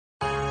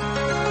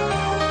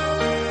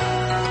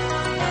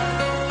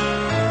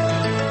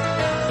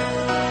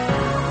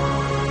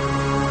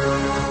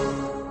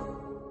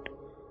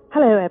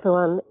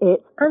everyone.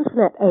 It's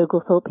Antoinette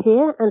Oglethorpe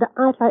here, and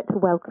I'd like to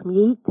welcome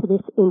you to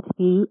this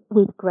interview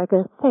with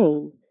Gregor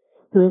Thane,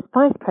 who is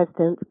Vice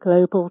President,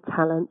 Global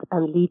Talent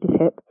and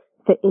Leadership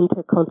for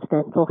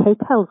Intercontinental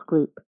Hotels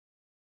Group.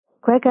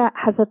 Gregor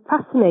has a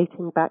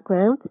fascinating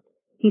background.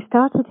 He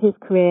started his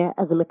career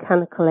as a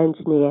mechanical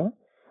engineer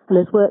and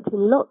has worked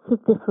in lots of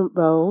different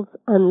roles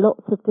and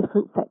lots of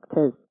different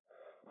sectors.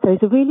 So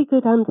he's a really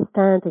good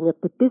understanding of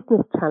the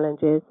business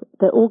challenges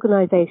that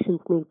organisations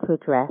need to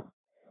address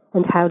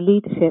and how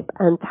leadership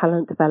and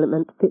talent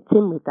development fits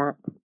in with that.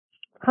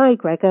 Hi,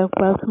 Gregor.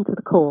 Welcome to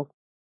the call.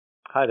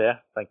 Hi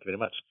there. Thank you very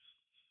much.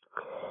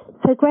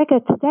 So,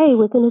 Gregor, today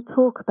we're going to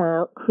talk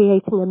about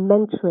creating a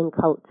mentoring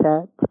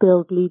culture to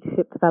build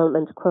leadership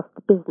development across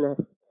the business.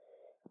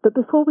 But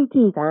before we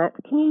do that,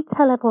 can you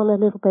tell everyone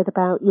a little bit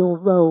about your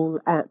role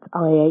at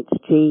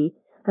IHG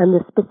and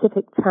the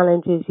specific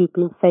challenges you've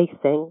been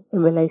facing in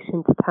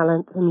relation to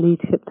talent and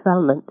leadership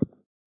development?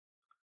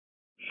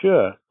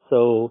 Sure.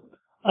 So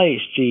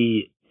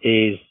IHG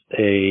is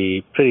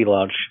a pretty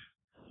large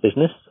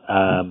business.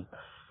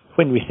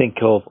 When we think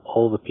of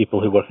all the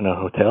people who work in our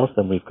hotels,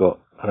 then we've got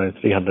around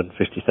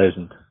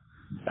 350,000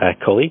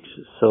 colleagues,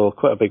 so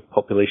quite a big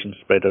population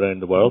spread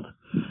around the world.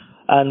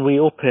 And we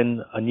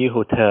open a new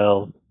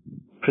hotel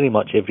pretty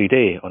much every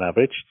day on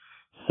average.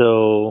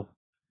 So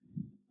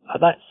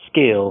at that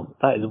scale,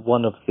 that is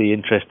one of the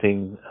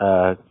interesting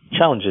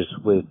challenges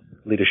with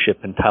leadership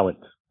and talent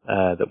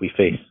that we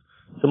face.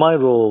 So my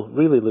role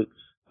really looks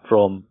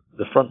from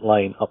the front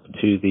line up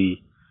to the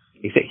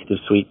executive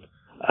suite,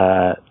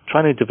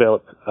 trying to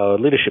develop our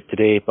leadership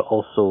today, but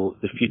also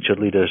the future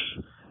leaders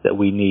that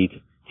we need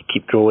to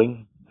keep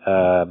growing,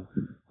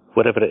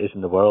 wherever it is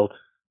in the world,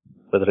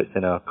 whether it's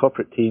in our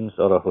corporate teams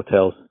or our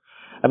hotels,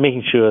 and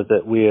making sure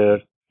that we're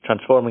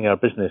transforming our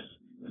business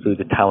through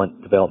the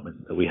talent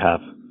development that we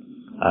have,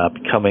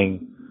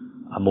 becoming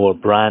a more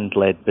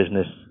brand-led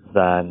business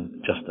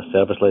than just a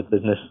service-led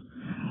business,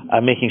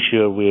 and making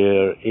sure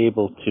we're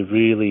able to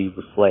really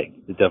reflect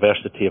the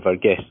diversity of our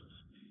guests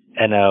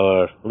in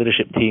our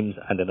leadership teams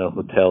and in our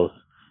hotels,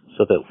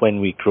 so that when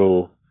we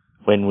grow,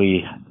 when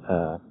we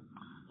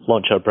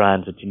launch our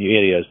brands into new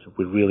areas,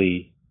 we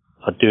really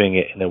are doing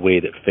it in a way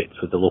that fits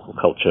with the local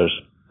cultures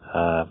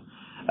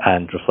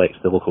and reflects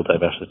the local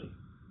diversity.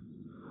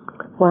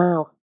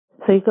 Wow.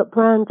 So you've got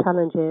brand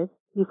challenges,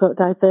 you've got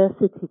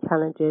diversity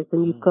challenges,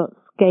 and you've got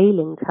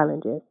scaling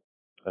challenges.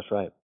 That's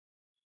right.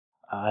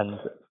 And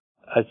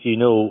as you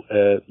know,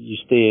 you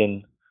stay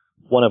in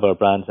one of our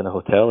brands in a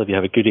hotel. If you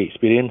have a good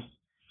experience,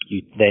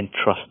 you then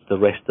trust the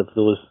rest of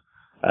those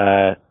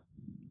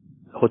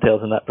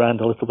hotels in that brand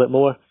a little bit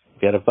more.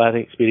 If you had a bad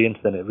experience,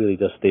 then it really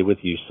does stay with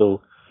you.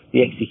 So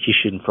the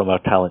execution from our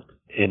talent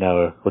in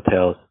our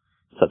hotels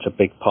is such a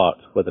big part,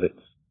 whether it's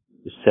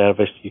the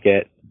service you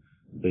get,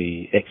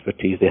 the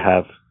expertise they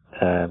have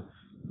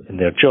in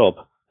their job.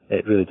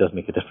 It really does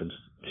make a difference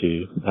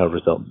to our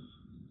results.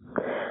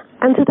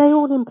 And are they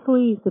all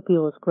employees of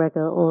yours,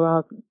 Gregor, or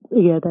are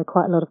there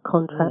quite a lot of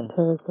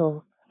contractors?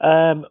 Or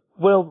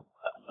well,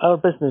 our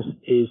business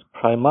is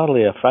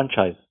primarily a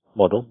franchise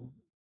model.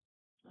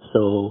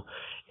 So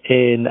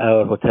in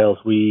our hotels,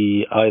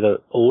 we either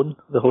own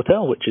the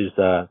hotel, which is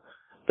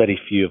very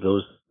few of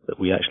those that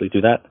we actually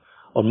do that,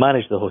 or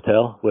manage the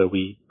hotel, where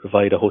we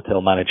provide a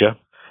hotel manager,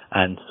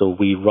 and so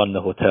we run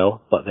the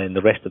hotel, but then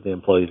the rest of the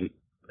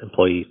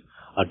employees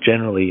are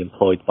generally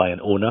employed by an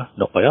owner,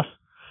 not by us.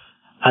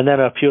 And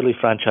then our purely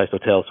franchised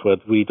hotels, where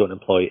we don't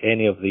employ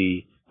any of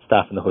the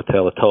staff in the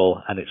hotel at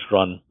all, and it's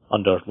run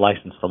under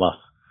license from us,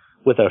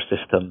 with our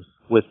systems,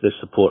 with the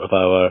support of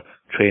our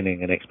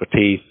training and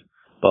expertise,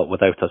 but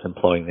without us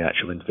employing the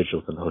actual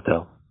individuals in the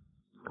hotel.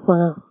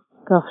 Wow.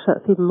 Gosh,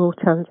 that's even more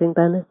challenging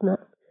then, isn't it?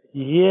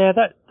 Yeah,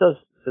 that does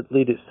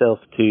lead itself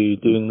to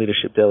doing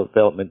leadership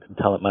development and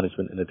talent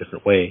management in a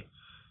different way,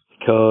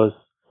 because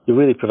you're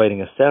really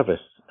providing a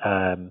service,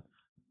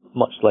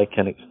 much like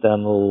an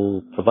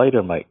external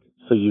provider might.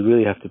 So you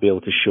really have to be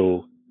able to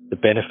show the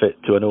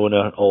benefit to an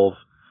owner of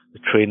the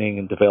training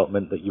and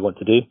development that you want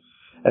to do,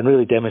 and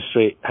really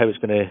demonstrate how it's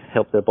going to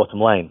help their bottom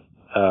line.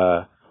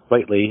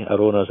 Rightly, our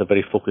owners are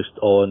very focused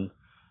on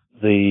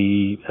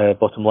the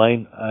bottom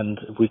line, and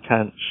if we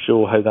can't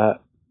show how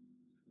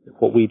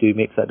what we do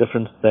makes that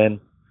difference, then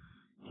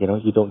you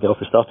don't get off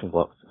the starting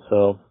blocks.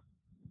 So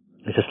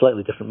it's a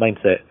slightly different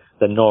mindset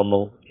than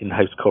normal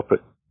in-house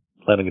corporate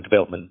learning and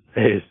development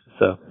is.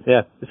 So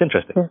yeah, it's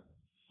interesting. Yeah.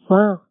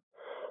 Wow.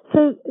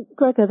 So,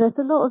 Gregor, there's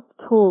a lot of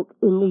talk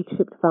in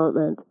leadership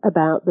development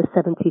about the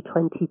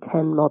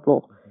 70-20-10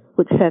 model,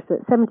 which says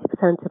that 70%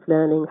 of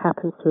learning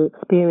happens through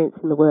experience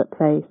in the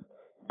workplace,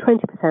 20%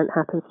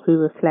 happens through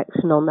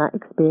reflection on that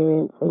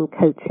experience in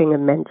coaching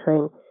and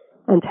mentoring,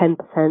 and 10%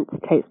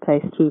 takes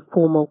place through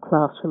formal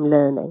classroom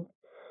learning.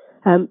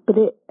 But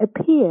it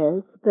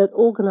appears that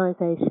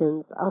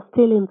organisations are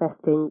still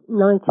investing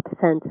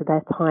 90% of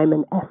their time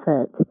and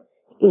effort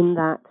in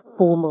that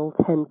formal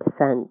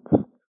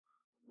 10%.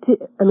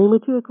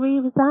 Would you agree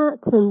with that?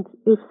 And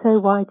if so,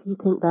 why do you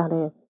think that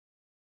is?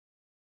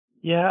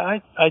 Yeah,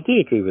 I do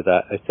agree with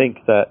that. I think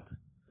that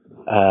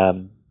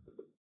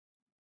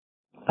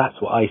that's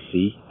what I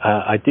see.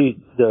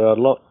 There are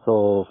lots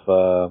of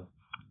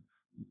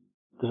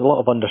there's a lot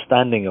of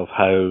understanding of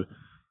how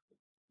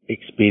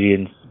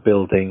experience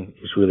building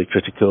is really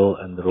critical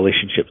and the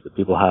relationships that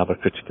people have are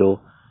critical.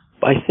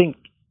 But I think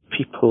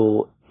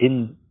people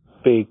in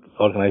big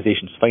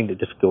organizations find it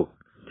difficult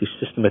to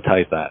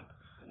systematize that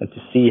and to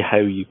see how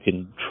you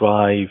can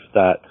drive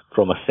that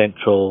from a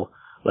central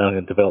learning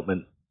and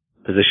development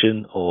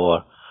position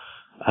or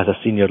as a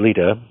senior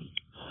leader.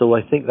 So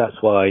I think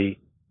that's why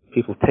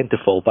people tend to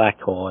fall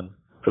back on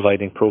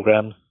providing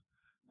programs,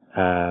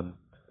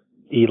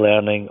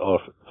 e-learning or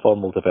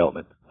formal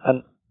development.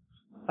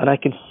 And I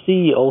can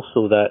see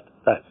also that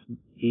that's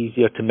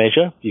easier to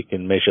measure. You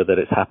can measure that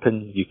it's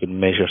happened. You can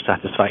measure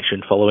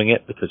satisfaction following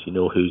it because you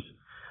know who's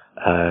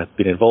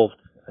been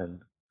involved and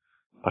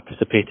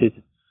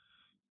participated.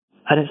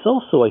 And it's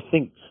also, I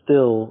think,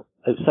 still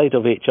outside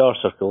of HR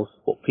circles,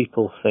 what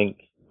people think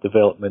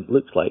development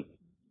looks like.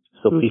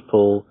 So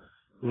people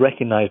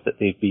recognize that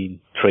they've been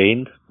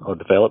trained or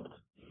developed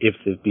if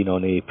they've been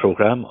on a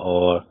program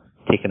or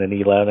taken an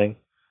e-learning.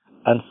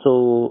 And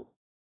so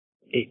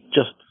it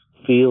just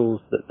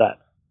feels that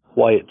that's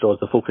why it draws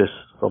the focus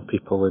from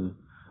people in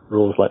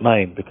roles like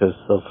mine because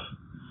of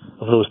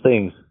those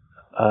things.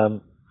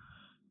 And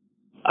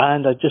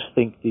I just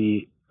think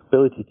the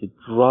ability to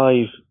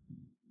drive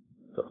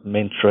sort of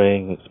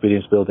mentoring,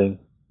 experience building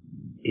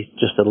is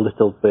just a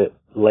little bit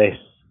less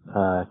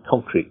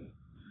concrete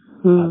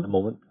at the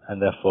moment, and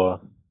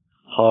therefore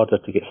harder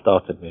to get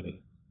started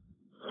maybe.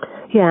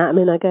 Yeah, I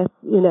mean, I guess,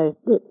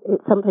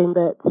 it's something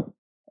that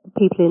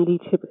people in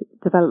leadership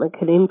development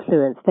can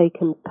influence. They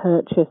can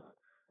purchase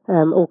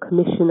or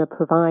commission a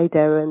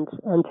provider and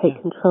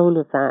take control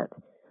of that,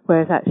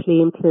 whereas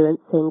actually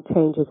influencing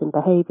changes in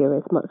behaviour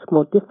is much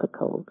more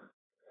difficult.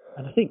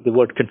 And I think the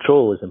word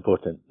control is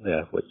important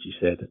there, what you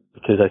said,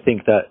 because I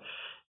think that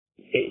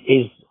it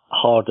is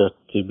harder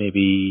to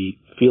maybe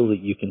feel that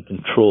you can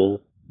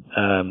control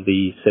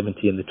the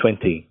 70 and the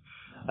 20.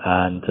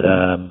 And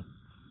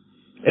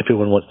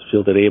everyone wants to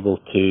feel they're able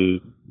to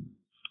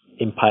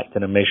impact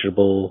in a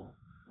measurable,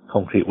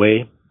 concrete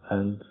way.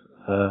 And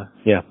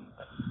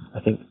I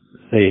think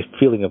the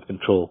feeling of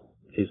control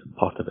is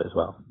part of it as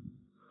well.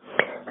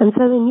 And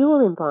so in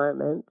your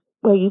environment,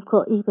 where you've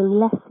got even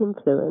less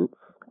influence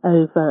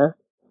over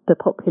the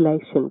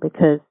population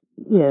because,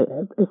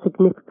 a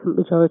significant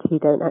majority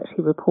don't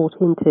actually report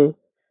into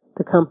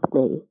the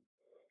company,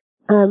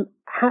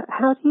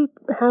 how do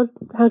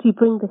you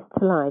bring this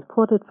to life?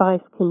 What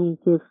advice can you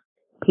give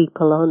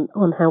people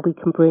on how we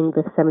can bring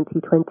the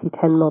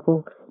 70-20-10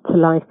 model to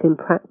life in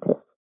practice?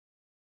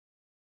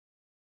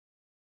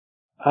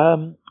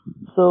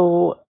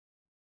 So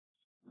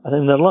I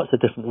think there are lots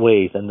of different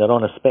ways, and they're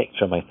on a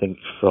spectrum, I think,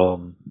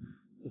 from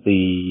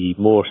the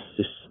more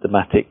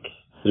systematic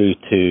through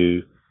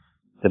to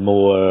the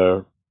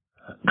more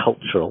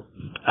cultural.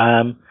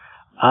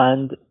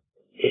 And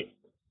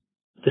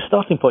the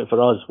starting point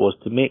for us was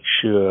to make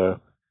sure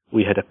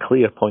we had a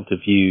clear point of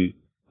view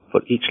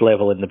for each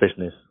level in the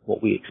business,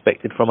 what we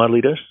expected from our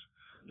leaders.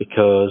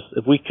 Because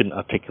if we couldn't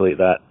articulate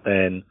that,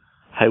 then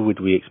how would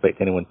we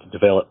expect anyone to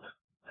develop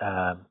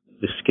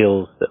the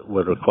skills that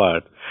were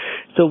required?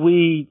 So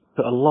we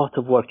put a lot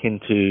of work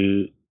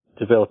into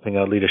developing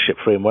our leadership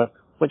framework,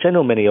 which I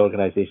know many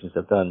organizations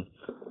have done.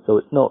 So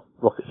it's not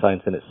rocket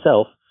science in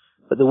itself,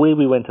 but the way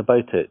we went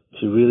about it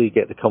to really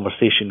get the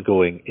conversation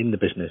going in the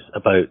business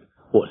about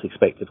what's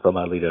expected from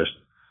our leaders,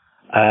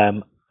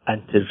 and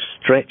to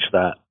stretch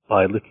that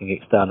by looking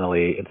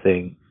externally and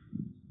saying,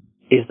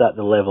 is that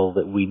the level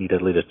that we need our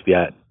leaders to be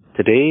at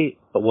today?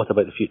 But what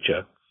about the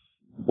future?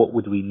 What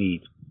would we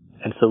need?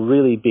 And so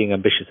really being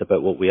ambitious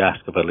about what we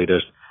ask of our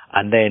leaders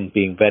and then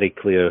being very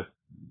clear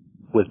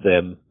with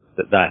them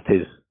that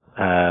is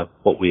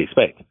what we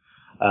expect.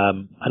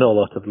 I know a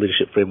lot of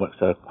leadership frameworks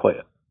are quite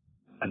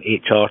an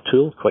HR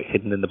tool, quite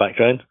hidden in the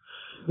background,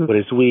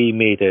 whereas we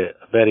made it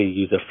very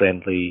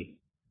user-friendly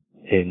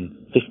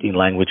in 15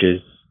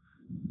 languages,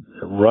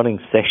 running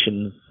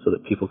sessions so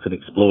that people can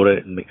explore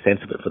it and make sense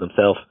of it for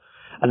themselves.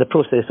 And the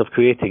process of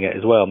creating it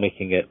as well,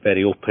 making it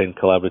very open,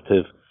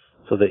 collaborative,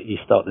 so that you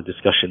start the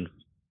discussion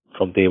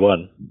from day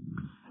one.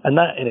 And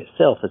that in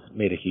itself has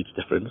made a huge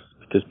difference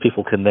because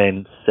people can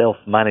then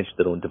self-manage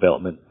their own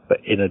development, but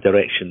in a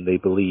direction they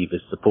believe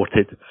is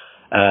supported.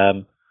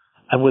 And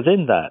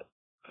within that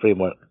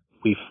framework,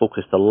 we've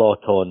focused a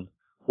lot on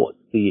what's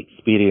the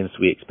experience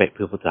we expect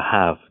people to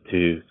have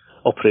to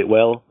operate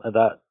well at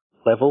that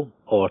level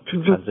or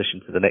to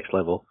transition to the next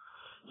level.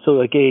 So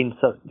again,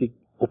 to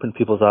open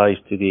people's eyes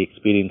to the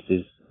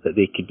experiences that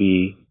they could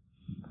be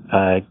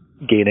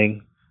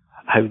gaining,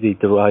 how they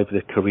derive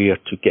their career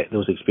to get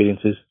those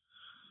experiences,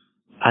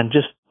 and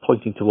just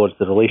pointing towards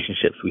the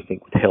relationships we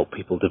think would help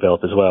people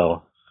develop as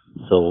well.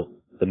 So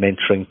the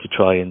mentoring to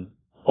try and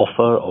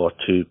offer or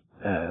to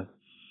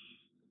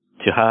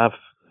have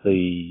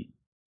the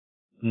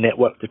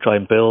network to try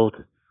and build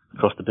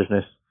across the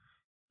business.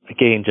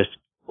 Again, just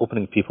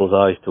opening people's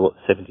eyes to what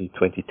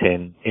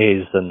 70-20-10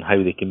 is and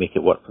how they can make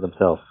it work for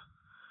themselves.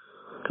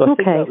 So I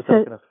think that was a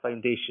kind of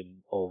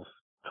foundation of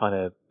trying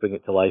to bring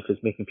it to life is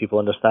making people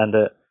understand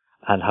it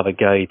and have a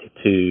guide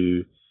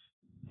to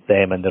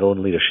them and their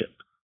own leadership.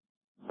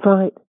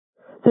 Right.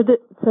 So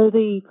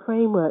the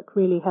framework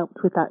really helped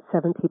with that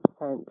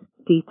 70%,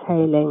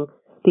 detailing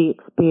the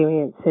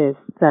experiences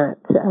that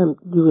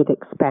you would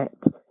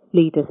expect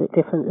leaders at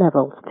different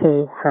levels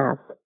to have.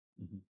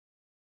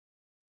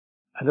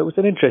 And it was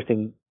an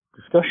interesting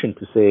discussion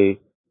to say,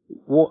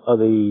 what are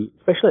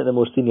especially at the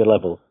more senior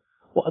level,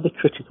 what are the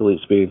critical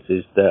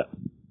experiences that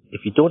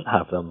if you don't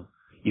have them,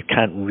 you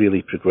can't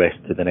really progress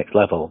to the next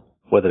level,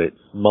 whether it's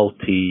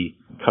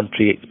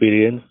multi-country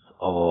experience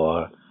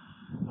or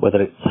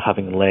whether it's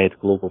having led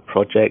global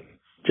projects,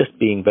 just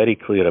being very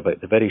clear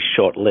about the very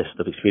short list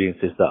of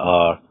experiences that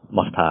are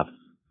must-haves.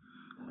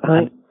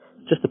 Right. And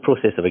just the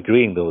process of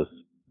agreeing those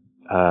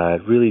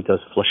really does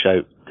flush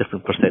out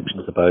different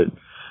perceptions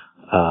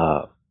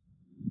about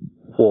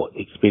what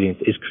experience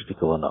is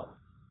critical or not.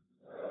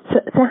 So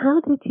how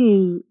did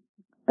you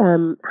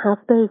have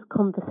those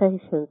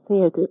conversations?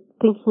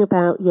 Thinking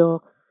about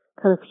your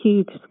kind of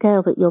huge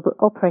scale that you're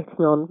operating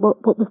on,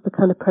 what was the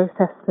kind of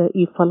process that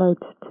you followed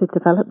to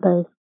develop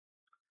those?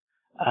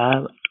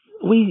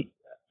 We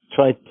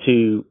tried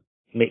to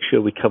make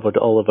sure we covered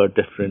all of our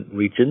different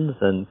regions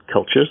and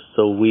cultures.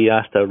 So we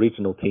asked our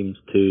regional teams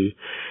to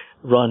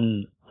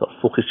run sort of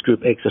focus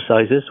group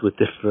exercises with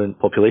different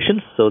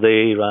populations. So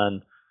they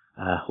ran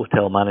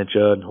hotel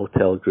manager and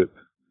hotel group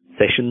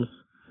sessions.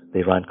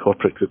 They ran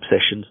corporate group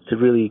sessions to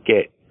really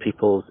get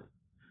people's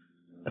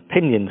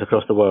opinions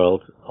across the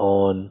world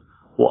on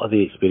what are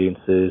the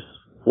experiences,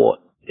 what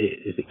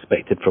is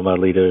expected from our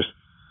leaders.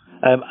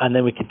 And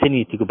then we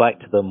continue to go back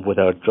to them with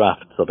our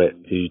drafts of it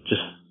to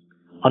just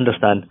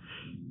understand,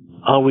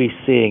 are we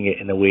saying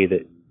it in a way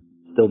that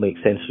still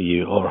makes sense for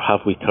you, or have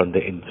we turned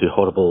it into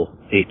horrible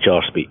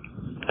HR speak?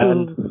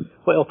 And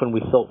quite often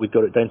we thought we'd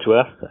got it down to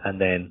earth, and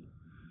then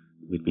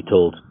we'd be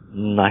told,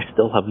 I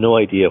still have no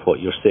idea what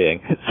you're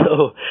saying.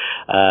 So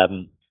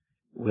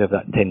we have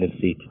that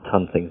tendency to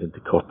turn things into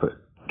corporate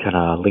kind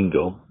of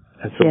lingo.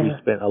 And so we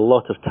spent a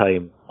lot of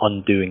time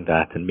undoing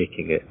that and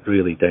making it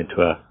really down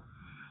to earth.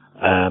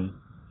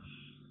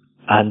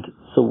 And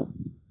so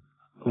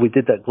we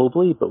did that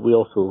globally, but we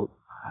also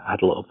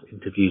had a lot of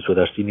interviews with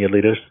our senior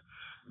leaders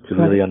to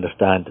really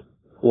understand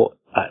what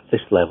at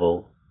this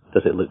level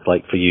does it look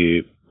like for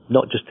you,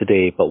 not just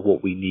today, but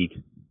what we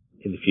need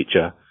in the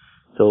future.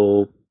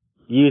 So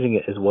using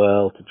it as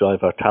well to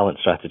drive our talent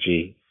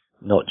strategy,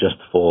 not just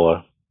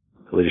for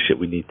the leadership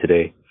we need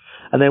today.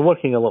 And then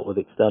working a lot with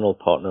external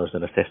partners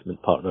and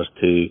assessment partners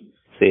to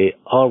say,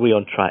 are we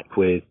on track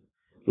with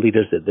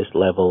leaders at this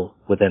level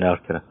within our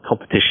kind of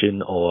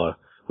competition or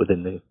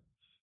within the,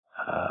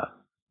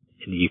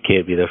 in the UK,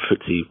 it'd be their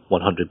FTSE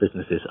 100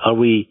 businesses. Are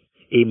we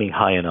aiming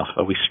high enough?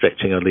 Are we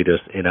stretching our leaders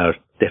in our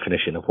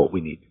definition of what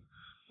we need?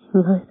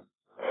 Right.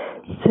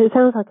 So it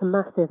sounds like a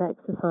massive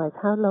exercise.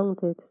 How long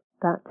did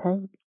that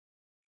take?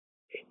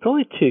 It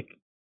probably took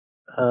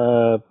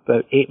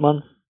about 8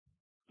 months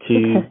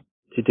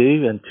to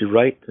do and to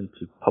write and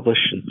to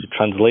publish and to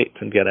translate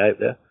and get out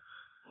there.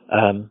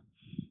 And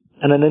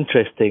an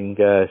interesting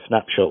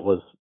snapshot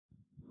was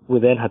we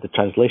then had the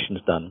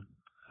translations done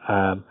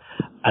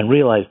and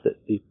realized that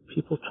the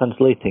people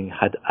translating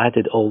had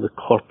added all the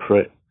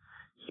corporate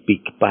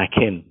speak back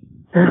in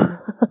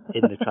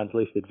the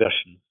translated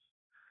version.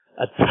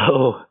 And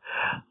so,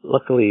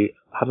 luckily,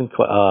 having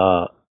quite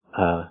a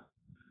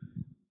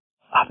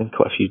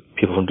few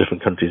people from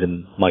different countries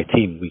in my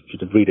team, we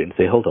could read it and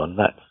say, hold on,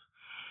 that's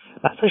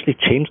actually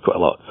changed quite a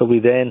lot. So we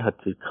then had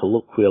to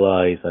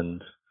colloquialize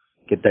and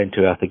get down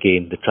to earth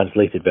again the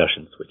translated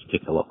versions, which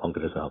took a lot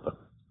longer as well, but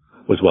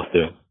was worth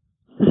doing.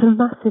 It's a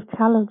massive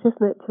challenge,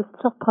 isn't it, to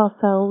stop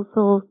ourselves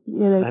or,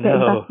 getting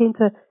back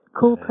into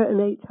corporate and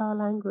HR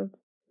language.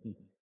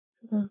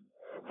 Mm-hmm. Yeah.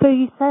 So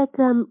you said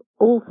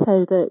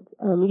also that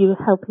you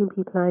were helping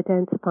people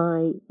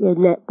identify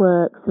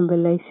networks and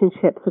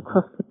relationships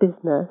across the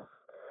business.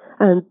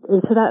 And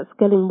so that's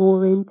getting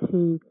more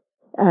into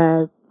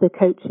the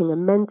coaching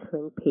and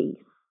mentoring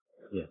piece.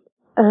 Yeah.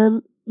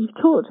 You've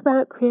talked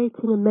about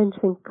creating a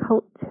mentoring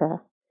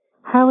culture.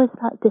 How is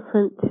that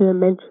different to a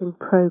mentoring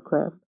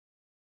program?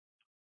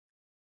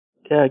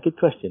 Yeah, good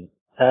question.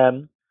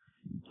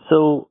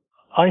 So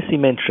I see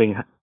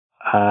mentoring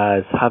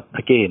as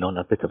again on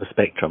a bit of a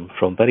spectrum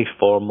from very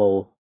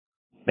formal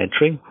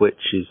mentoring,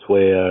 which is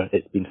where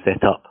it's been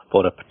set up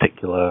for a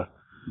particular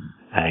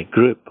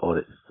group or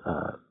it's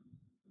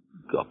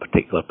got a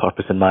particular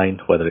purpose in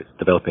mind, whether it's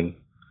developing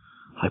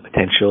high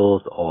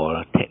potentials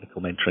or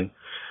technical mentoring.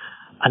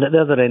 And at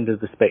the other end of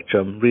the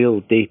spectrum,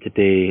 real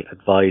day-to-day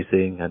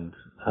advising and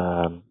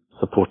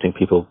supporting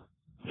people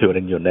who are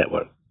in your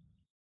network.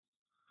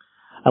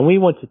 And we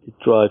wanted to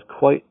drive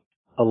quite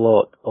a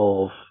lot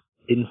of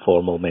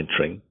informal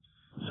mentoring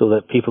so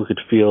that people could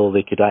feel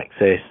they could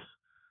access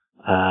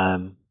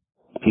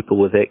people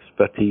with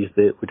expertise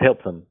that would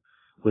help them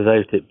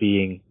without it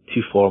being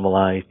too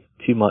formalized,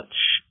 too much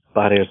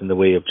barriers in the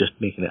way of just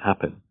making it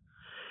happen.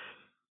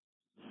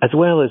 As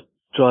well as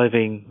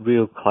driving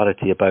real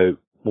clarity about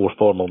more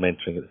formal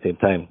mentoring at the same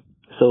time.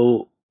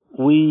 So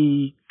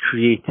we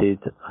created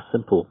a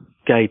simple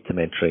guide to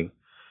mentoring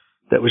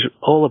that was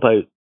all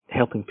about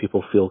helping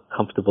people feel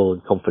comfortable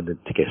and confident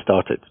to get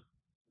started.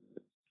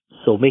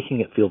 So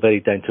making it feel very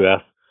down to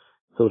earth,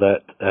 so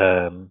that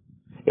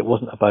it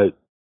wasn't about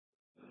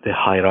the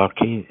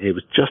hierarchy. It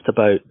was just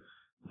about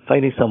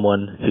finding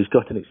someone who's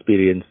got an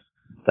experience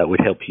that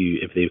would help you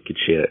if they could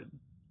share it.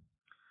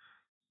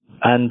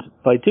 And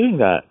by doing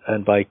that,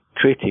 and by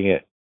creating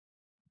it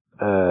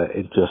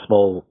into a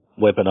small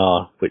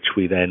webinar, which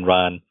we then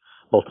ran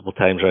multiple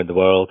times around the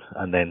world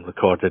and then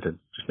recorded and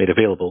just made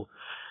available,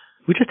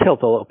 we just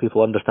helped a lot of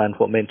people understand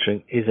what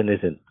mentoring is and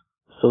isn't,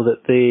 so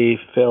that they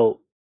felt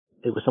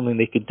it was something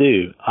they could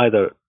do,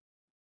 either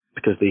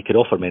because they could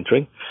offer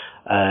mentoring,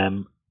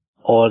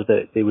 or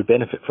that they would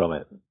benefit from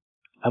it.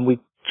 And we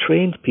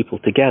trained people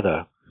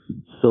together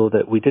so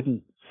that we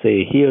didn't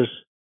say, here's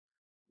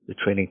the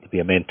training to be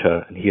a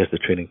mentor and here's the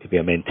training to be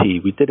a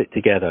mentee. We did it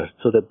together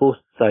so that both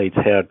sides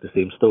heard the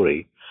same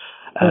story.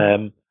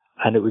 And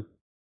it would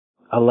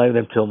allow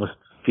them to almost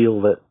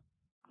feel that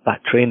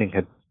that training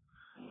had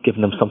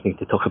given them something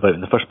to talk about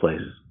in the first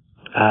place.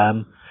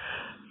 And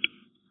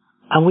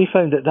we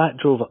found that that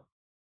drove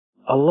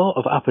a lot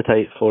of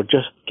appetite for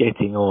just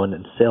getting on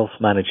and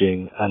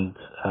self-managing and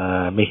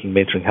making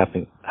mentoring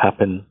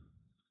happen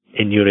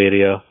in your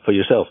area for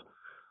yourself.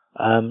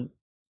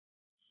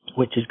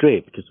 Which is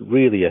great, because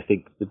really I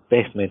think the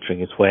best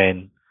mentoring is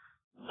when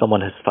someone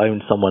has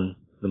found someone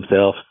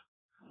themselves,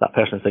 that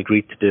person's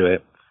agreed to do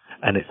it,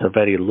 and it's a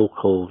very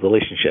local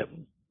relationship.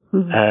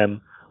 Mm-hmm.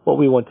 What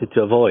we wanted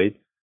to avoid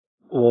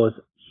was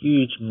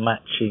huge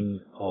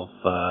matching of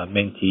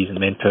mentees and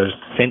mentors,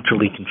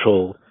 centrally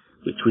controlled,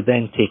 which would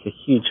then take a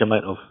huge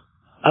amount of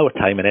our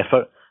time and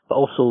effort, but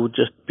also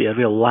just be a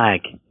real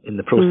lag in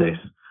the process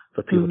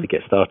for people to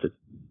get started.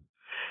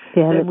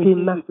 Yeah, it would be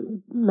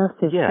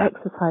massive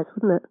exercise,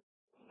 wouldn't it?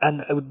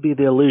 And it would be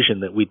the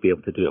illusion that we'd be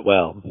able to do it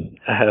well.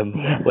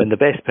 When the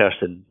best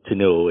person to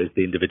know is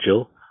the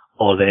individual,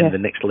 or then the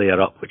next layer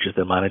up, which is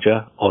their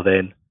manager, or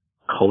then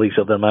colleagues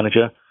of their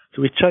manager.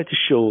 So we try to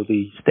show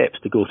the steps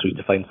to go through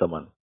to find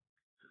someone,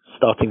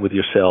 starting with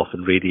yourself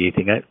and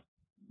radiating out.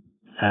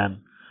 And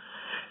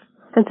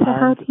so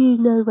how do you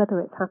know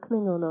whether it's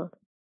happening or not?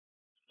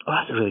 Oh,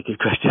 that's a really good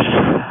question.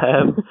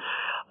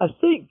 I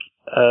think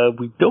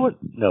we don't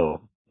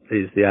know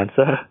is the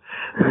answer.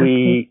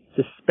 We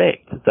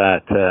suspect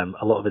that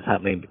a lot of it's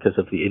happening because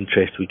of the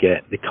interest we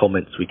get, the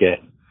comments we get,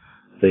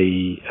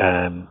 the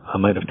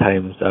amount of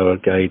times our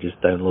guide is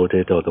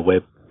downloaded or the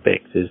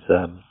WebEx is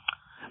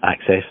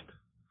accessed.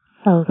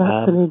 Oh,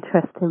 that's an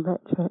interesting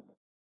metric.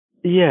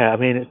 Yeah, I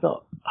mean, it's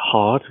not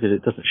hard because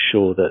it doesn't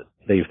show that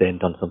they've then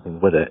done something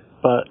with it,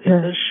 but it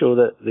does show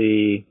that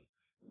they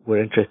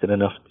were interested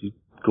enough to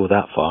go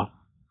that far.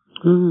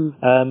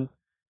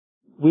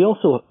 We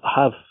also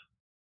have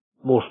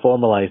more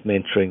formalized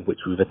mentoring, which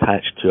we've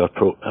attached to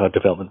our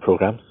development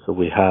programs. So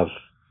we have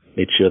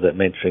made sure that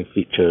mentoring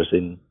features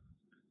in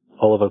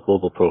all of our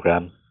global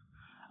programs,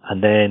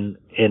 and then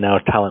in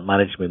our talent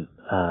management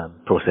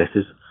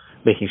processes,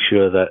 making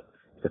sure that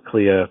the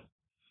clear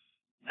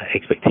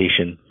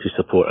expectation to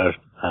support our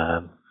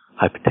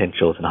high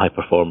potentials and high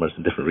performers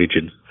in different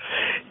regions,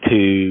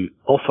 to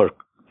offer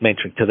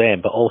mentoring to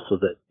them, but also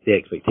that the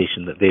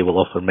expectation that they will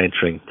offer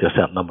mentoring to a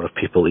certain number of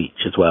people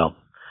each as well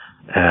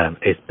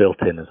is built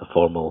in as a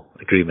formal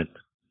agreement.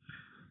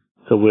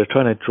 So we're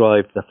trying to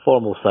drive the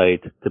formal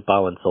side to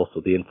balance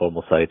also the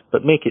informal side,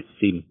 but make it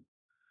seem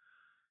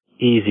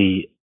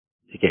easy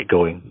to get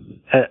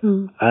going.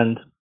 And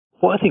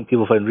what I think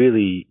people found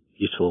really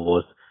useful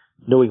was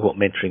knowing what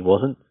mentoring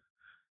wasn't.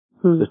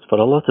 Because for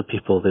a lot of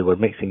people, they were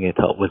mixing it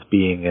up with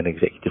being an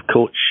executive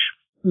coach,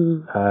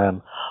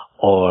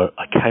 or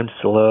a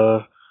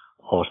counsellor,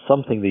 or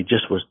something they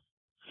just were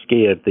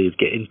scared they'd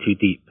get in too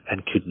deep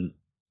and couldn't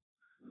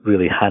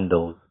really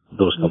handle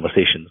those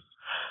conversations.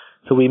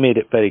 So we made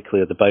it very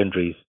clear the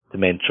boundaries to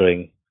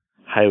mentoring,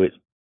 how it's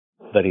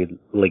very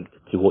linked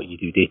to what you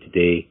do day to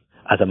day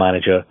as a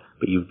manager,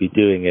 but you would be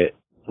doing it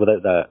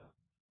without that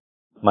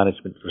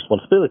management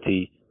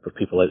responsibility for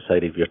people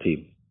outside of your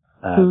team.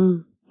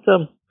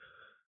 So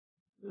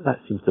that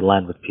seems to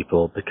land with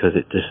people because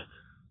it just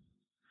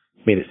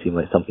made it seem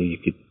like something you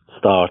could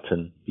start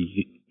and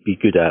be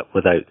good at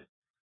without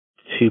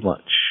too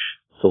much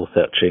soul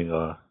searching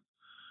or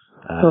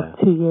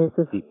 2 years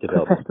of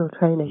professional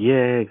training.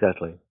 Yeah,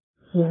 exactly.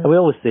 Yeah. And we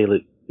always say,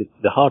 look,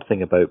 the hard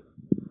thing about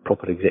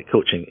proper exec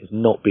coaching is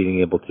not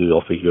being able to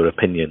offer your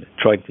opinion,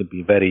 trying to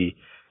be very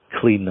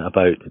clean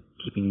about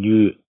keeping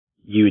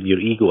you and your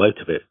ego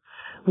out of it.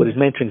 Whereas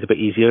mentoring is a bit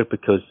easier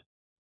because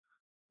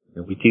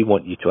we do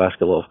want you to ask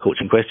a lot of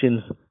coaching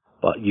questions,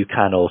 but you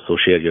can also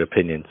share your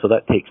opinion. So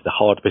that takes the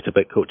hard bit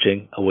about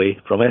coaching away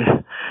from it,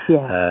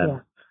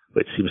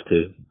 which seems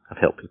to have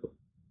helped people.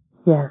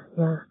 Yeah.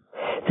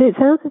 So it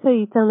sounds as though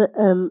you've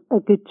done a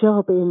good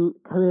job in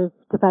kind of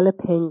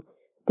developing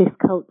this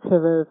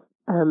culture of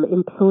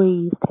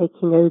employees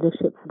taking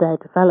ownership for their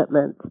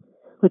development,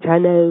 which I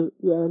know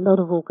a lot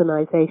of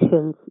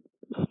organisations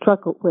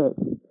struggle with.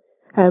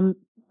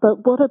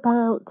 But what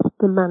about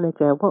the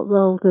manager? What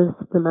role does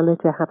the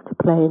manager have to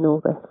play in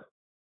all this?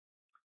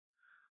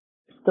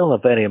 Still a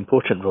very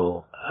important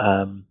role.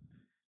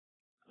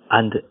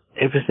 And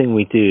everything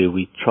we do,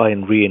 we try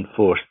and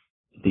reinforce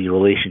the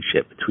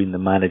relationship between the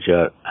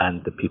manager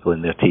and the people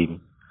in their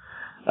team,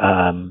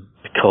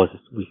 because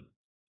we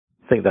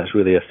think that's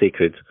really a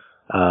sacred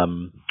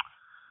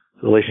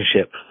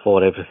relationship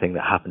for everything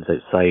that happens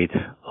outside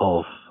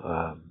of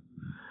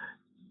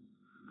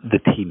the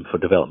team for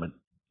development.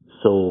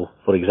 So,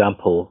 for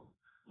example,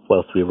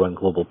 whilst we run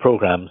global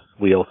programs,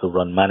 we also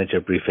run manager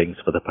briefings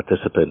for the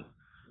participants'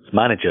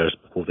 managers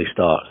before they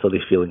start, so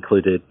they feel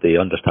included, they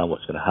understand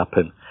what's going to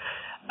happen,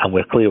 and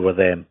we're clear with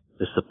them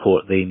the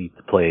support they need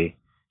to play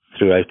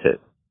throughout it,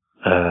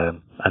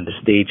 and the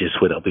stages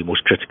where it'll be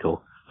most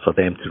critical for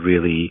them to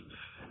really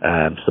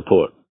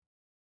support.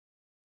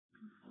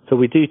 So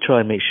we do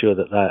try and make sure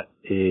that that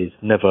is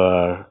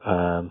never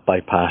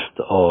bypassed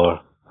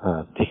or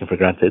taken for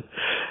granted.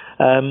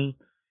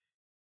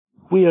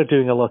 We are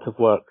doing a lot of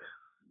work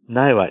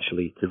now,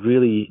 actually, to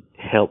really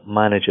help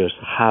managers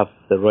have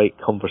the right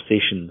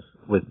conversations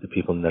with the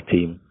people in their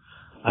team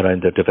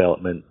around their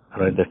development,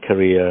 around their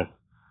career,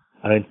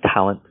 around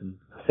talent and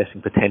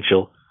assessing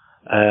potential,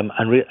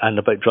 and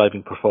about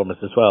driving performance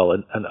as well,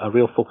 and a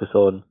real focus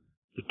on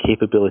the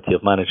capability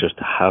of managers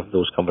to have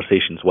those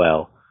conversations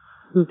well,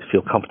 to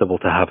feel comfortable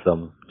to have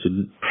them,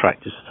 to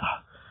practice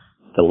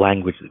the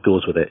language that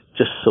goes with it,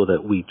 just so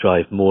that we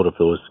drive more of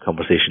those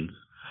conversations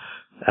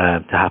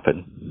to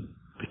happen.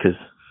 Because,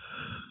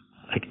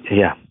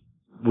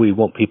 we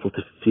want people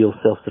to feel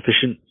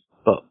self-sufficient,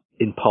 but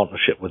in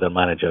partnership with their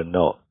manager,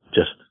 not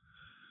just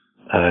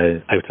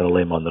out on a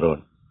limb on their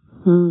own.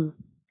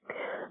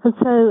 And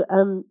so,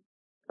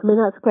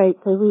 that's great.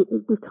 So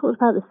we've talked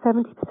about the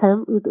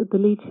 70%, the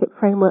leadership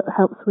framework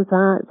helps with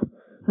that.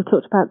 We've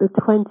talked about the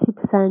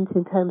 20%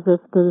 in terms of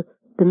the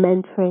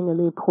mentoring and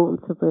the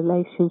importance of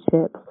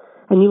relationships.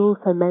 And you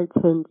also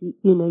mentioned,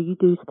 you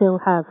do still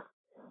have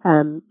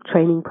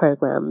training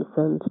programs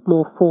and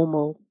more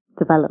formal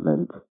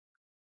development.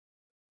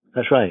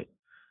 That's right.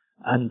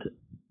 And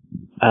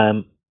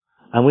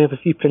we have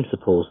a few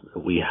principles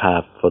that we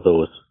have for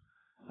those,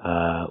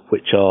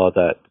 which are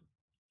that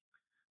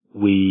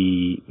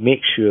we make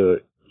sure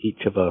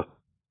each of our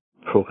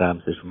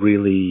programs is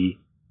really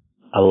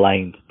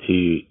aligned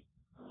to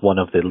one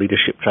of the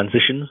leadership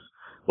transitions,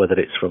 whether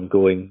it's from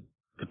going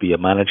to be a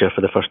manager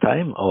for the first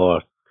time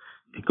or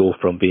to go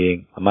from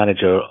being a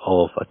manager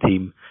of a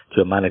team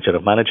to a manager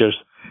of managers,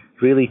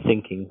 really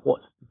thinking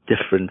what's the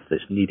difference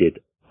that's needed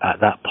at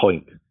that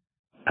point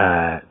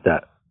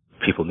that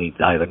people need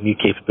either new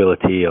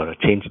capability or a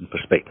change in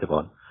perspective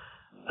on,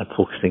 and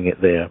focusing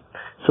it there,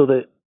 so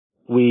that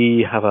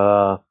we have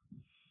a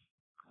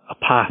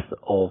path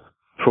of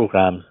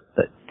programs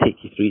that take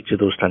you through each of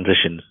those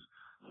transitions,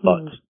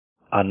 but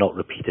are not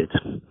repeated.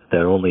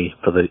 They're only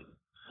for the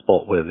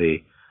spot where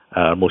they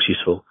are most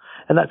useful.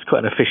 And that's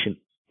quite an efficient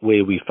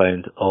way we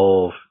found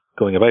of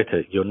going about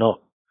it. You're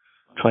not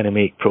trying to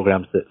make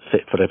programs that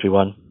fit for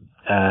everyone.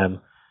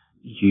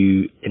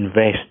 You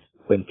invest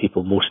when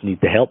people most need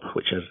the help,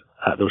 which is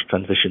at those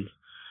transitions.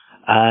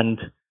 And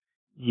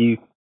you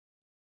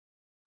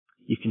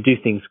can do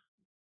things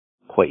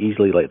quite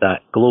easily like that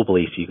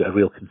globally, so you've got a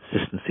real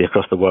consistency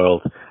across the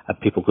world, and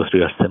people go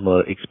through a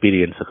similar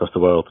experience across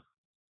the world.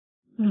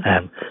 So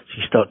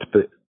you start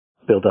to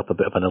build up a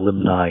bit of an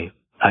alumni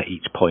at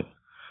each point.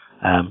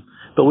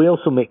 But we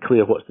also make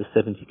clear what's the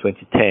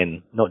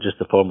 70-20-10, not just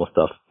the formal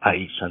stuff, at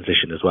each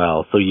transition as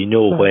well. So you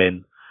know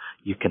when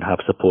you can have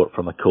support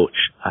from a coach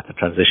at a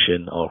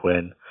transition, or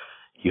when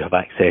you have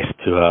access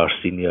to our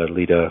senior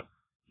leader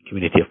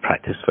community of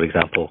practice, for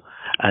example.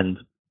 And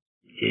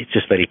it's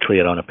just very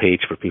clear on a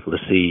page for people to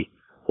see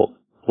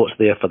what's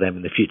there for them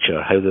in the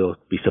future, how they'll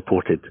be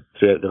supported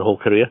throughout their whole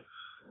career,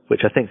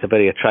 which I think is a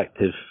very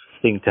attractive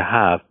thing to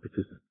have,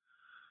 because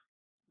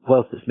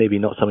whilst it's maybe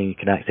not something you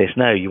can access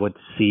now, you want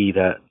to see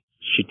that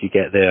should you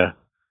get there,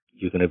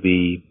 you're going to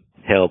be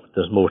helped.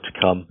 There's more to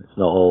come. It's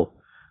not all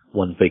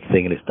one big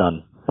thing and it's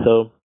done.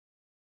 So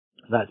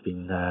that's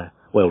been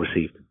well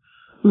received.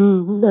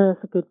 No,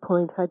 that's a good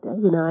point. I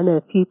know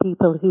a few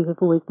people who have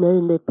always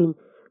known they've been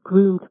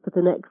groomed for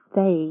the next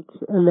stage,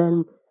 and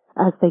then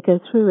as they go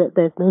through it,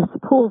 there's no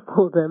support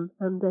for them,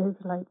 and they're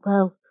like,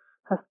 well,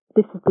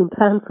 this has been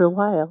planned for a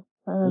while.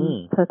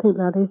 So I think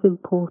that is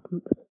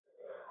important.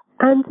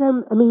 And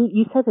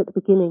you said at the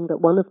beginning that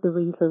one of the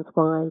reasons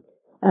why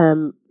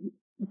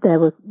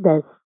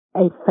there's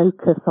a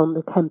focus on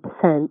the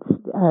 10%,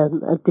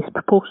 a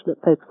disproportionate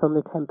focus on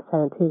the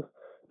 10%, is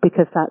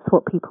because that's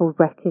what people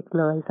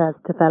recognise as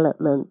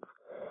development.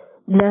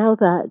 Now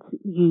that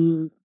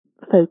you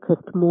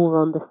focused more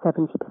on the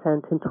 70%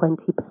 and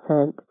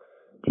 20%,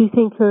 do you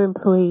think your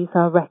employees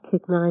are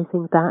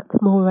recognising that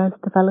more as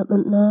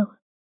development now?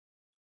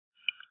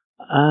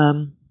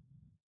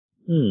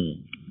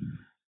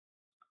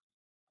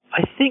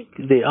 I think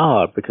they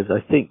are, because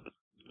I think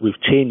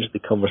we've changed the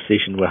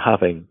conversation we're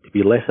having to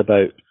be less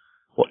about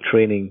what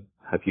training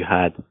have you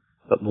had,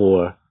 but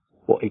more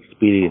what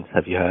experience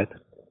have you had.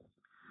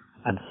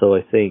 And so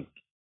I think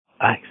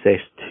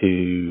access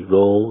to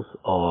roles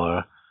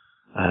or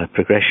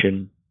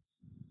progression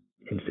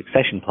in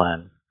succession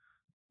plans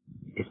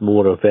is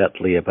more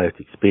overtly about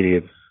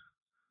experience.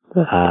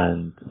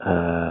 And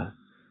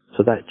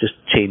so that just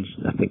changed,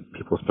 I think,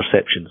 people's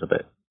perceptions a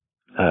bit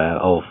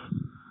of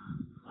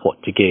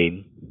what to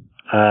gain.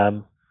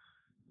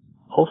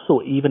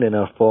 Also, even in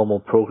our formal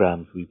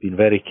programs, we've been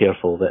very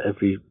careful that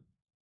every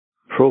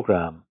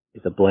program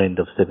is a blend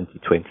of 70,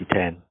 20,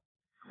 10.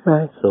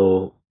 Right.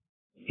 So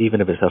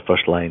even if it's our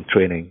first line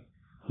training,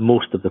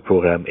 most of the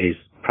program is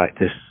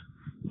practice,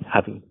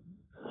 having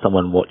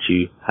someone watch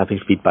you, having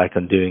feedback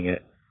on doing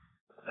it,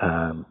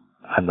 and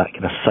that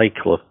kind of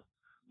cycle of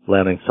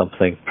learning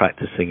something,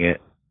 practicing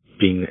it,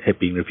 being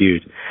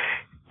reviewed.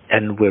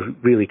 And we're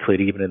really clear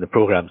even in the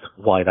programs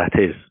why that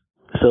is.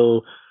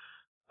 So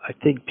I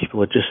think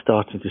people are just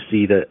starting to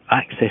see that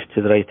access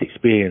to the right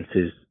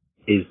experiences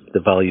is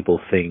the valuable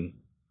thing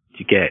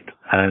to get.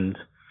 And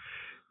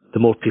the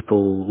more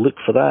people look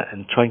for that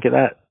and try and get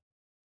that,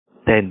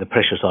 then the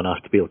pressure's on us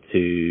to be able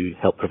to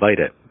help provide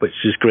it, which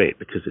is great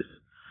because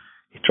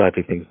it's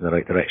driving things in the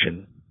right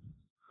direction.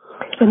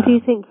 And do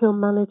you think your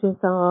managers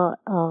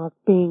are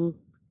being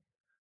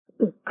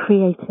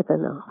creative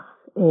enough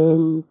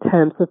in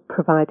terms of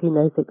providing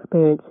those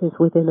experiences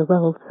within a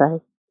role,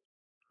 say?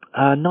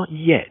 Not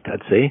yet,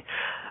 I'd say.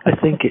 I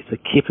think it's a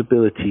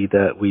capability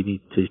that we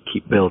need to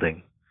keep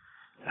building.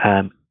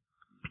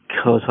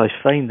 Because I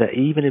find that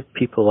even if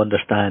people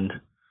understand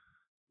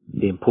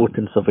the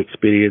importance of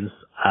experience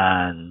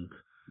and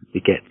they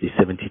get the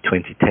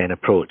 70-20-10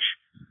 approach,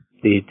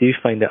 they do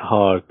find it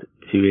hard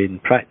to, in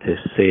practice,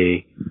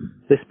 say,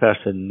 this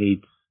person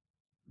needs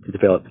to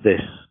develop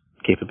this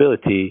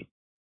capability,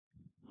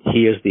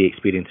 here's the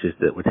experiences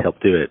that would help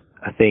do it.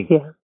 I think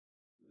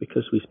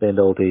because we spend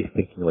all day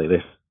thinking like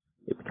this,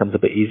 it becomes a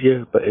bit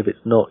easier, but if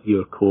it's not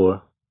your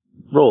core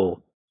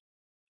role,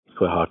 it's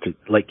quite hard to,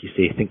 like you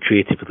say, think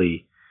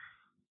creatively.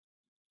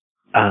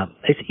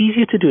 It's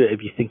easier to do it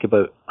if you think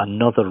about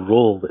another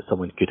role that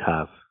someone could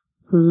have.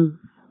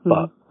 Mm-hmm.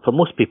 But for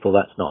most people,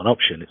 that's not an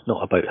option. It's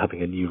not about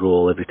having a new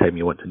role every time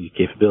you want a new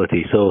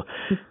capability. So,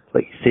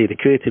 like you say, the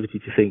creativity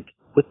to think,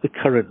 with the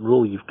current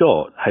role you've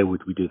got, how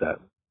would we do that?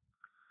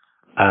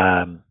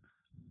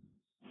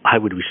 How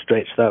would we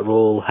stretch that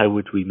role? How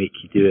would we make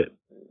you do it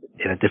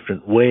in a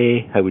different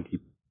way? How would you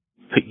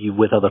put you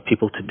with other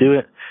people to do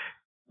it?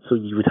 So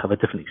you would have a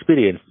different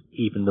experience,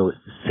 even though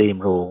it's the same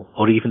role,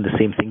 or even the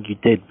same thing you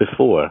did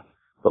before,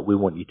 but we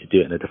want you to do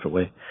it in a different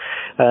way.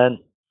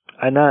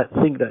 And I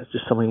think that's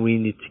just something we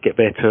need to get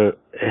better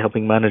at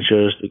helping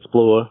managers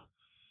explore.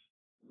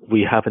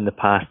 We have in the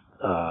past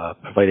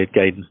provided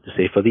guidance to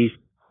say, for these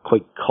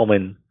quite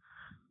common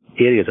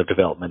areas of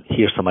development,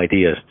 here's some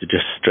ideas to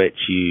just stretch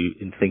you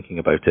in thinking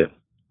about it.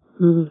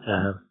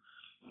 Mm-hmm.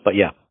 But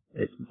yeah,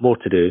 it's more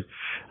to do.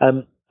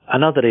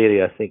 Another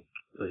area I think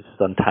is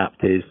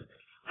untapped is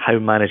how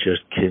managers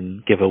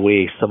can give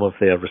away some of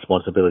their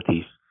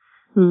responsibilities,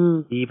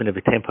 even if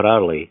it's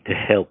temporarily, to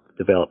help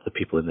develop the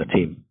people in their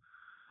team.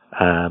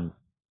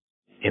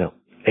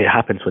 It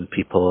happens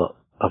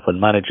when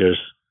managers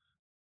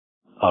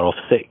are off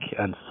sick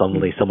and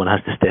suddenly someone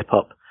has to step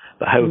up.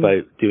 But how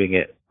about doing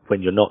it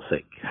when you're not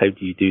sick? How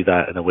do you do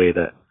that in a way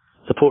that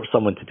supports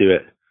someone to do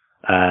it,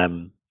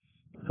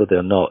 so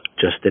they're not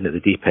just in at the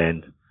deep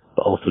end,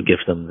 but also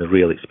gives them the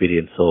real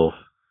experience of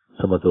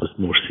some of those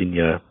more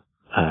senior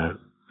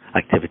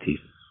activities?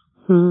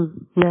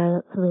 No,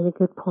 that's a really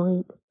good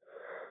point.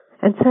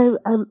 And so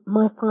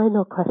my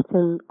final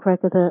question,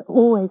 Gregor,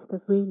 always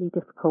the really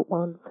difficult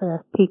one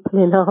for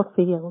people in our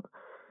field.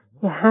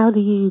 How do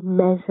you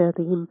measure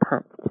the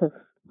impact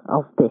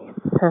of this?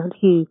 How do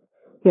you,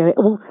 it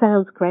all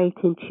sounds great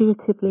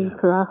intuitively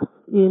for us,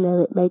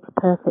 it makes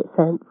perfect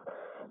sense.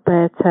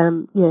 But,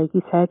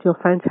 you said your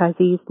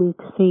franchisees need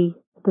to see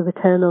the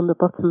return on the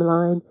bottom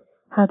line.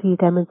 How do you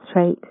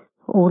demonstrate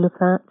all of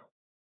that?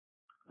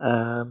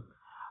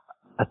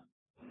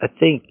 I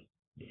think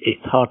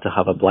it's hard to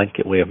have a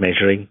blanket way of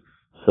measuring,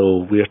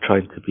 so we're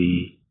trying to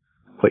be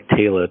quite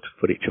tailored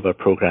for each of our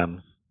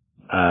programs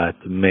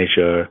to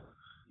measure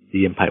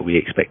the impact we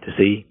expect to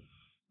see.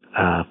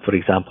 For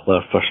example,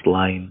 our first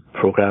line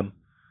program,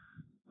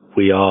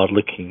 we are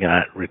looking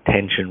at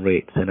retention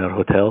rates in our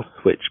hotels,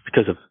 which,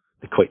 because of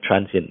the quite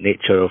transient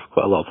nature of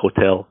quite a lot of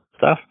hotel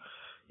staff,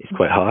 is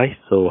quite high.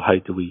 So how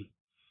do we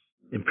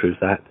improve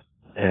that?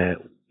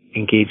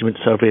 Engagement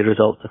survey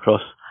results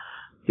across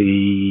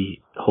the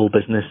whole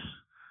business,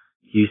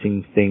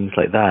 using things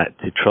like that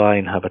to try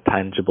and have a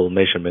tangible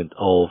measurement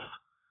of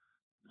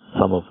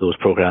some of those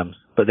programs.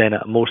 But then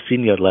at a more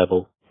senior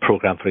level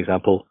program, for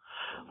example,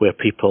 where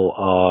people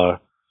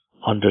are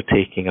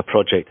undertaking a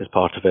project as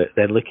part of it,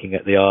 then looking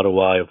at the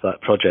ROI of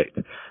that project,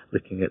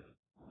 looking at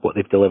what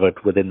they've delivered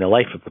within the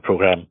life of the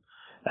program,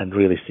 and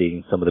really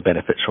seeing some of the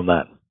benefits from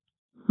that.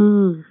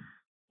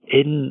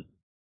 In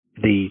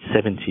the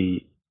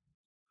 70%,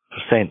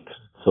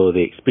 so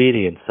the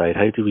experience side,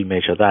 how do we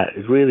measure that?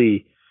 Is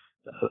really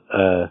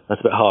that's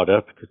a bit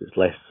harder because it's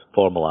less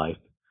formalized.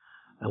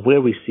 And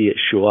where we see it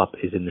show up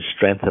is in the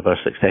strength of our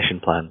succession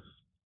plans.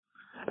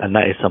 And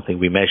that is something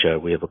we measure.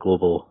 We have a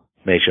global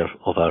measure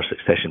of our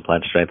succession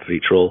plan strength for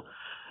each role,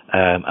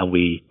 and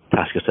we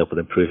task ourselves with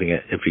improving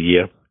it every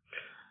year.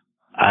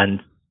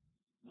 And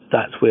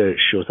that's where it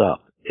shows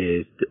up,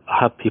 is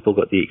have people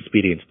got the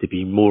experience to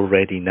be more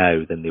ready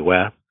now than they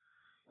were?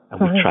 And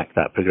we track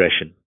that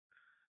progression.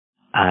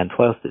 And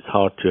whilst it's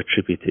hard to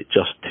attribute it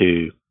just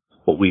to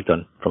what we've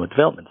done from a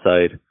development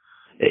side,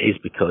 it is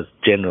because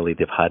generally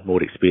they've had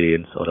more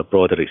experience or a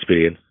broader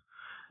experience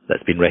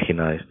that's been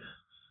recognised.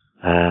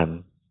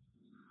 It's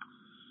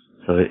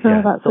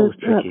always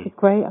tricky. That's a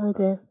great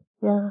idea.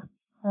 Yeah.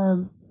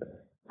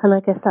 And I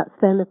guess that's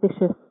then a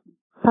vicious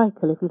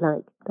cycle, if you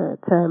like,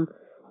 that,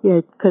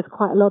 because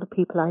quite a lot of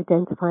people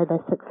identify their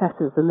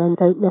successes and then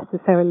don't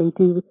necessarily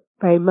do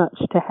very much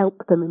to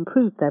help them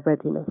improve their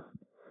readiness.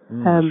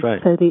 That's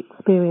right. So the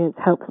experience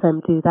helps them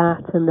do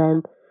that, and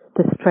then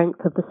the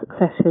strength of the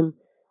succession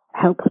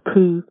helps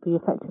prove the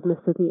effectiveness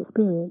of the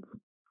experience.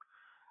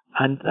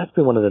 And that's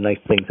been one of the nice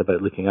things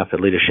about looking after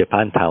leadership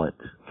and talent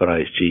for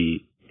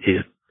ISG,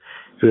 is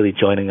really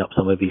joining up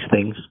some of these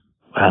things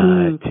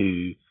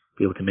to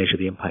be able to measure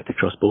the impact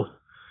across both.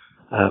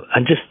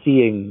 And just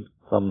seeing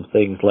some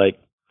things like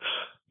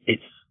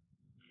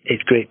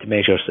it's great to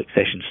measure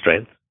succession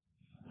strength,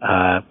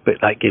 but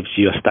that gives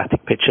you a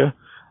static picture,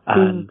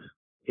 and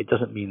it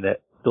doesn't mean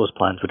that those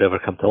plans would ever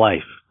come to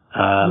life.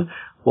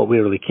 What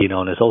we're really keen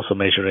on is also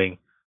measuring,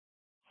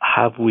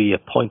 have we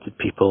appointed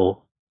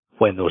people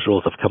when those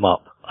roles have come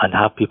up, and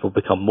have people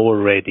become more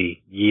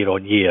ready year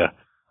on year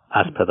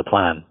as per the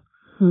plan?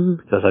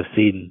 Because I've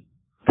seen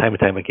time and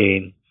time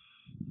again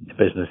in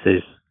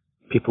businesses,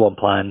 people on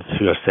plans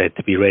who are said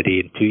to be ready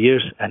in 2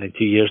 years, and in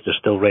 2 years they're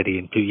still ready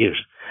in 2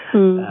 years.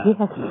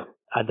 Yes.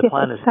 And the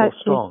plan is still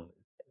strong.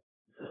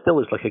 It still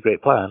looks like a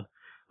great plan,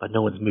 but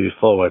no one's moved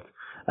forward.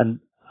 And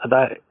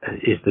that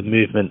is the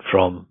movement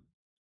from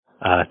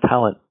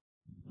talent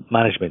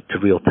management to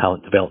real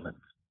talent development.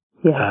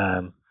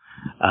 Yeah.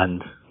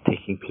 And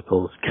taking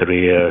people's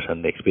careers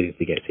and the experience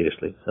they get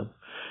seriously.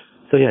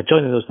 So yeah,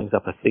 joining those things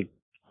up, I think,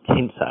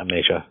 hints at a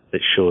measure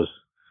that shows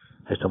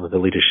how some of the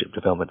leadership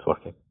development's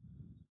working.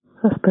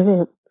 That's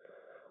brilliant.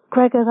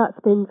 Gregor, that's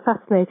been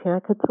fascinating. I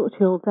could talk to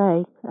you all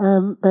day,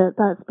 but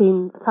that's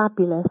been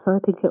fabulous. I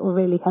think it will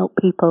really help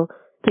people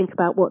think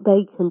about what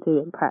they can do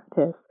in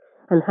practice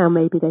and how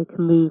maybe they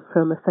can move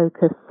from a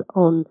focus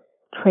on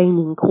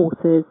training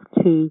courses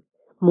to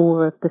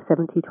more of the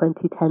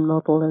 70-20-10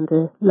 model and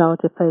a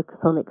larger focus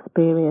on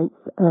experience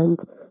and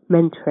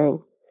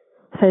mentoring.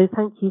 So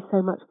thank you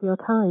so much for your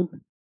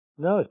time.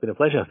 No, it's been a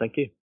pleasure. Thank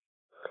you.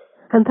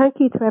 And thank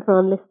you to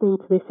everyone listening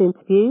to this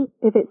interview.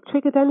 If it's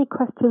triggered any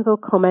questions or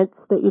comments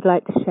that you'd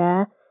like to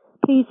share,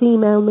 please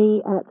email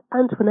me at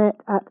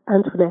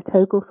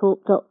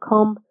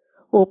Antoinette@AntoinetteOglethorpe.com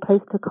or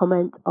post a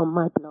comment on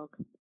my blog.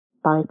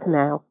 Bye for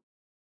now.